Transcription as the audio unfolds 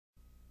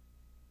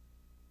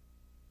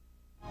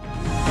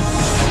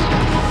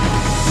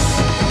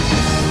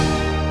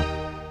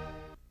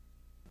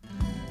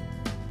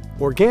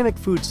Organic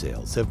food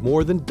sales have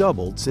more than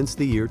doubled since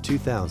the year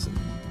 2000.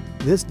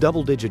 This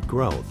double-digit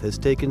growth has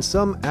taken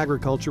some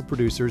agriculture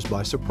producers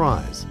by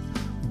surprise.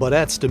 But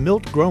at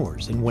Stemilt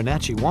Growers in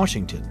Wenatchee,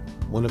 Washington,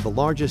 one of the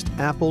largest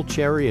apple,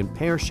 cherry, and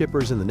pear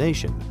shippers in the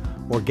nation,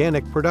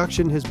 organic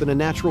production has been a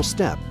natural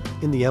step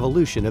in the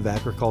evolution of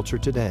agriculture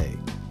today.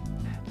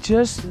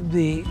 Just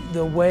the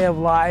way of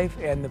life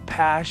and the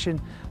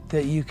passion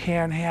that you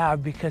can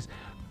have, because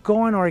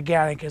going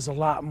organic is a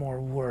lot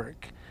more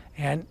work.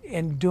 And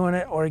in doing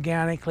it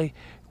organically,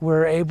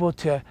 we're able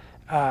to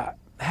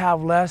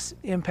have less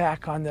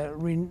impact on the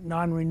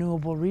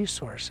non-renewable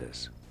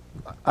resources.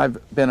 I've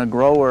been a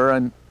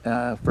grower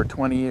for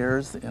 20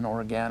 years in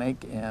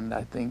organic, and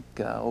I think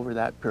over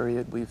that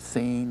period we've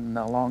seen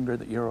the longer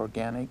that you're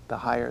organic, the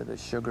higher the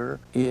sugar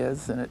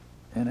is, and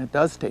it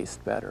does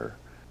taste better.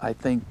 I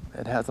think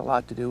it has a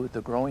lot to do with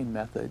the growing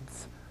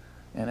methods,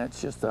 and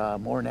it's just a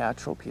more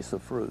natural piece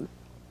of fruit,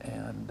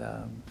 and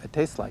it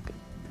tastes like it.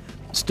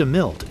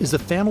 Stemilt is a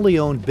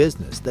family-owned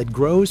business that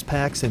grows,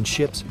 packs, and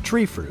ships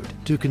tree fruit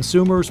to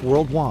consumers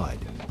worldwide.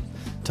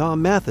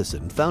 Tom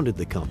Matheson founded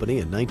the company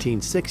in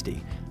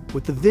 1960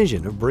 with the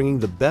vision of bringing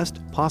the best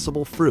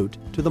possible fruit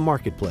to the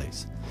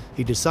marketplace.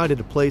 He decided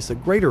to place a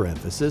greater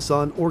emphasis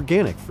on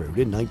organic fruit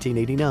in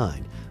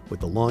 1989 with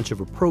the launch of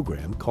a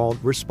program called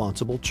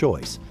Responsible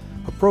Choice,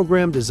 a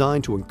program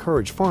designed to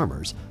encourage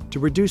farmers to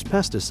reduce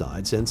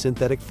pesticides and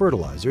synthetic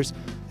fertilizers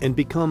and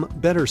become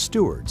better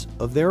stewards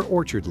of their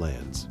orchard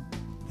lands.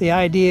 The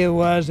idea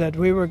was that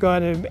we were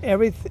going to,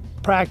 every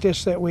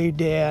practice that we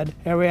did,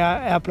 every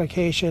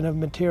application of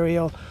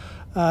material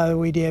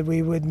we did,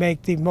 we would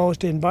make the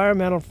most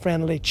environmental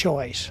friendly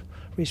choice.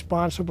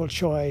 Responsible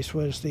Choice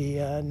was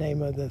the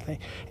name of the thing.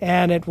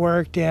 And it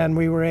worked, and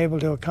we were able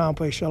to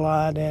accomplish a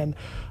lot, and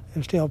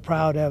I'm still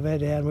proud of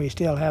it, and we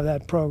still have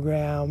that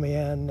program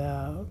in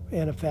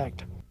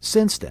effect.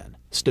 Since then,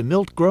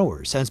 Stemilt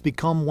Growers has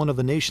become one of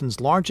the nation's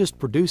largest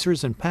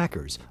producers and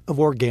packers of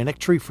organic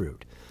tree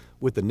fruit,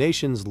 with the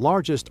nation's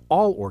largest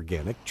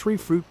all-organic tree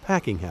fruit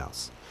packing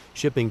house,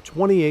 shipping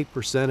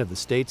 28% of the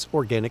state's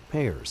organic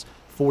pears,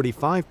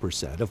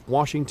 45% of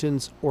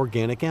Washington's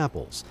organic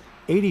apples,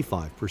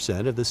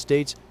 85% of the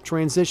state's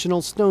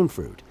transitional stone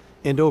fruit,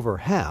 and over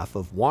half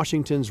of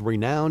Washington's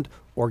renowned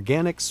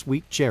organic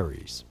sweet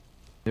cherries.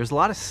 There's a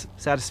lot of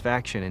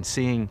satisfaction in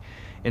seeing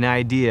an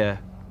idea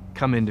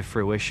come into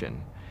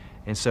fruition.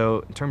 And so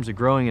in terms of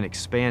growing and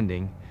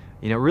expanding,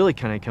 it really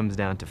kind of comes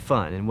down to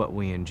fun and what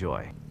we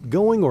enjoy.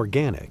 Going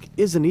organic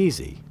isn't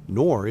easy,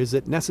 nor is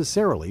it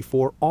necessarily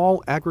for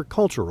all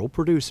agricultural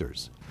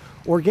producers.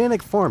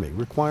 Organic farming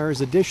requires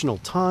additional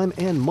time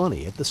and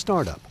money at the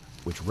startup,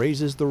 which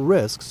raises the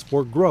risks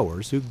for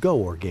growers who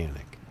go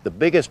organic. The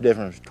biggest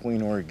difference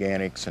between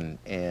organics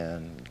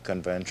and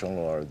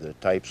conventional are the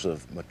types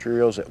of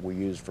materials that we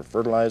use for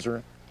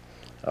fertilizer,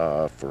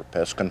 for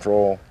pest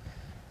control.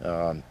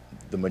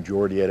 The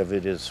majority of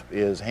it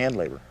is hand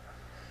labor.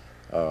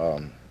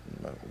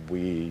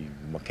 We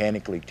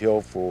mechanically till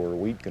for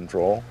weed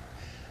control,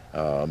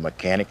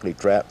 mechanically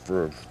trap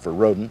for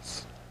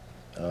rodents.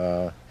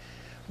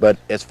 But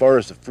as far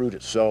as the fruit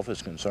itself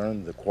is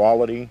concerned, the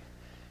quality,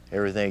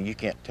 everything, you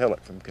can't tell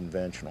it from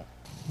conventional.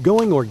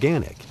 Going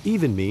organic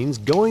even means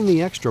going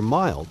the extra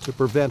mile to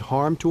prevent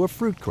harm to a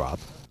fruit crop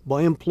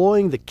by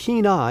employing the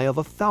keen eye of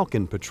a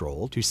falcon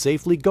patrol to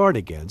safely guard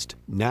against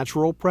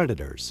natural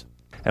predators.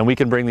 And we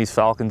can bring these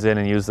falcons in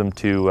and use them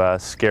to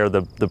scare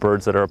the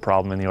birds that are a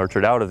problem in the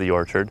orchard out of the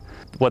orchard.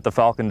 What the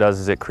falcon does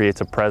is it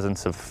creates a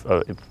presence of,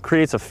 it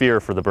creates a fear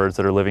for the birds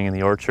that are living in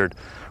the orchard,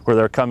 where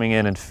they're coming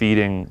in and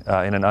feeding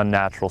in an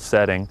unnatural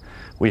setting.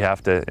 We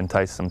have to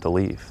entice them to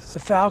leave. The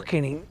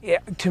falconing,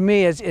 to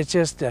me, it's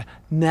just a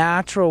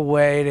natural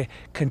way to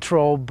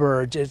control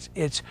birds.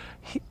 It's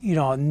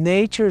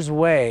nature's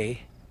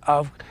way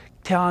of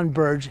telling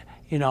birds,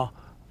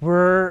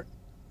 we're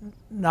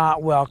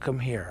not welcome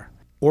here.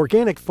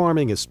 Organic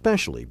farming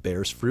especially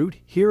bears fruit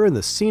here in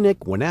the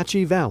scenic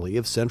Wenatchee Valley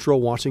of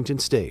central Washington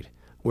state,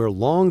 where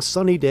long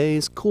sunny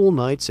days, cool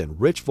nights,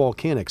 and rich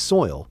volcanic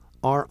soil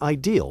are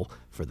ideal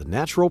for the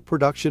natural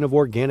production of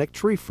organic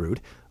tree fruit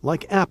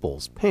like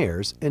apples,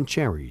 pears, and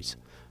cherries.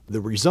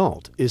 The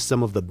result is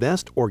some of the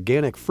best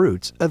organic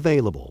fruits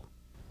available.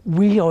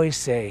 We always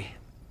say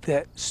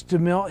that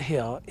Stemilt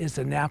Hill is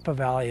the Napa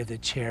Valley of the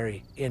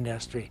cherry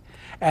industry.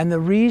 And the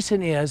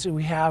reason is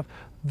we have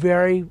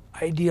very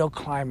ideal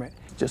climate.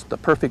 Just the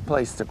perfect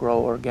place to grow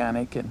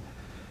organic,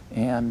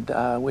 and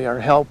we are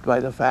helped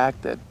by the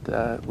fact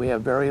that we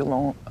have very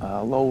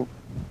low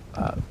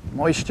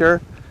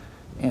moisture.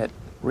 It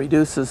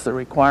reduces the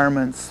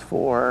requirements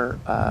for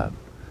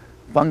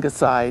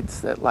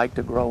fungicides that like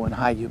to grow in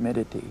high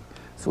humidity.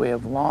 So we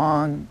have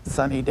long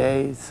sunny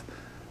days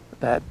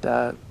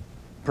that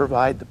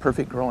provide the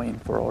perfect growing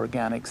for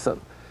organic.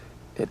 So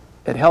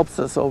it helps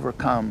us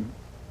overcome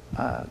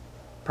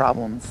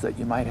problems that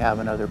you might have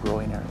in other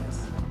growing areas.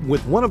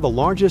 With one of the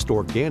largest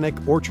organic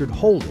orchard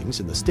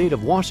holdings in the state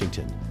of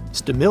Washington,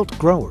 Stemilt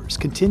Growers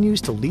continues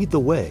to lead the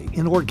way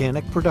in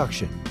organic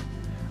production.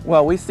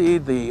 Well, we see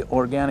the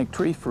organic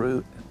tree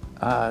fruit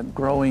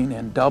growing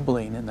and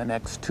doubling in the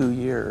next 2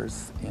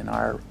 years in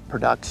our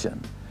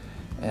production.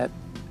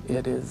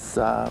 It is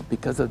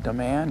because of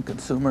demand,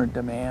 consumer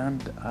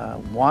demand,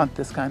 want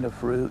this kind of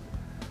fruit.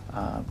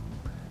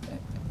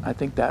 I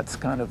think that's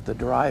kind of the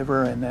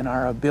driver, and then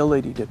our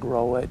ability to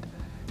grow it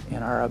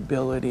and our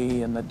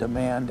ability and the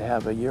demand to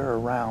have a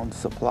year-round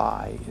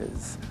supply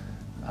is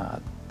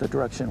the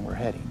direction we're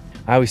heading.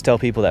 I always tell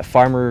people that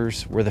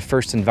farmers were the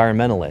first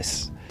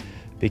environmentalists,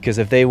 because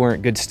if they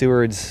weren't good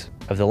stewards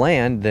of the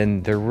land,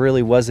 then there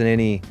really wasn't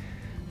any,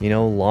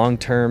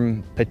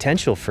 long-term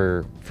potential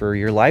for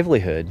your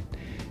livelihood.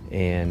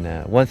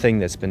 And one thing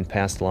that's been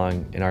passed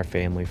along in our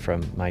family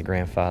from my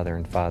grandfather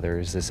and father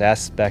is this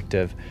aspect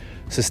of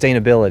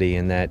sustainability,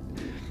 and that,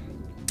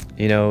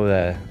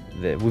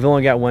 we've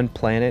only got one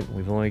planet,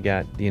 we've only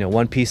got,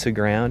 one piece of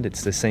ground.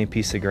 It's the same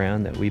piece of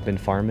ground that we've been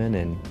farming,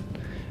 and,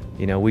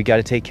 we got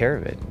to take care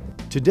of it.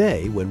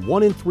 Today, when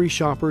 1 in 3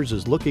 shoppers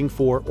is looking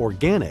for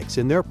organics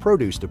in their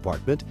produce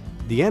department,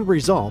 the end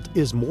result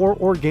is more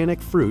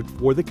organic fruit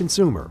for the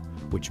consumer,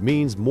 which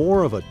means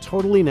more of a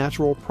totally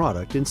natural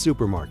product in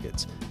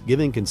supermarkets,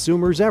 giving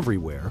consumers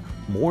everywhere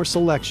more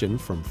selection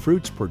from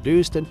fruits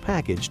produced and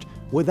packaged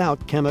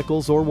without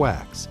chemicals or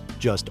wax,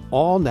 just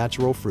all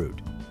natural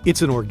fruit.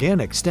 It's an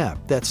organic step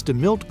that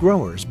Stemilt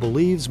Growers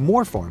believes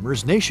more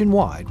farmers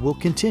nationwide will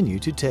continue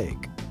to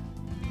take.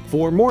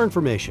 For more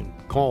information,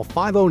 call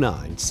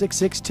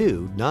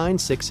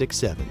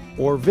 509-662-9667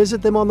 or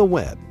visit them on the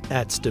web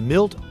at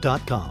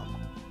stemilt.com.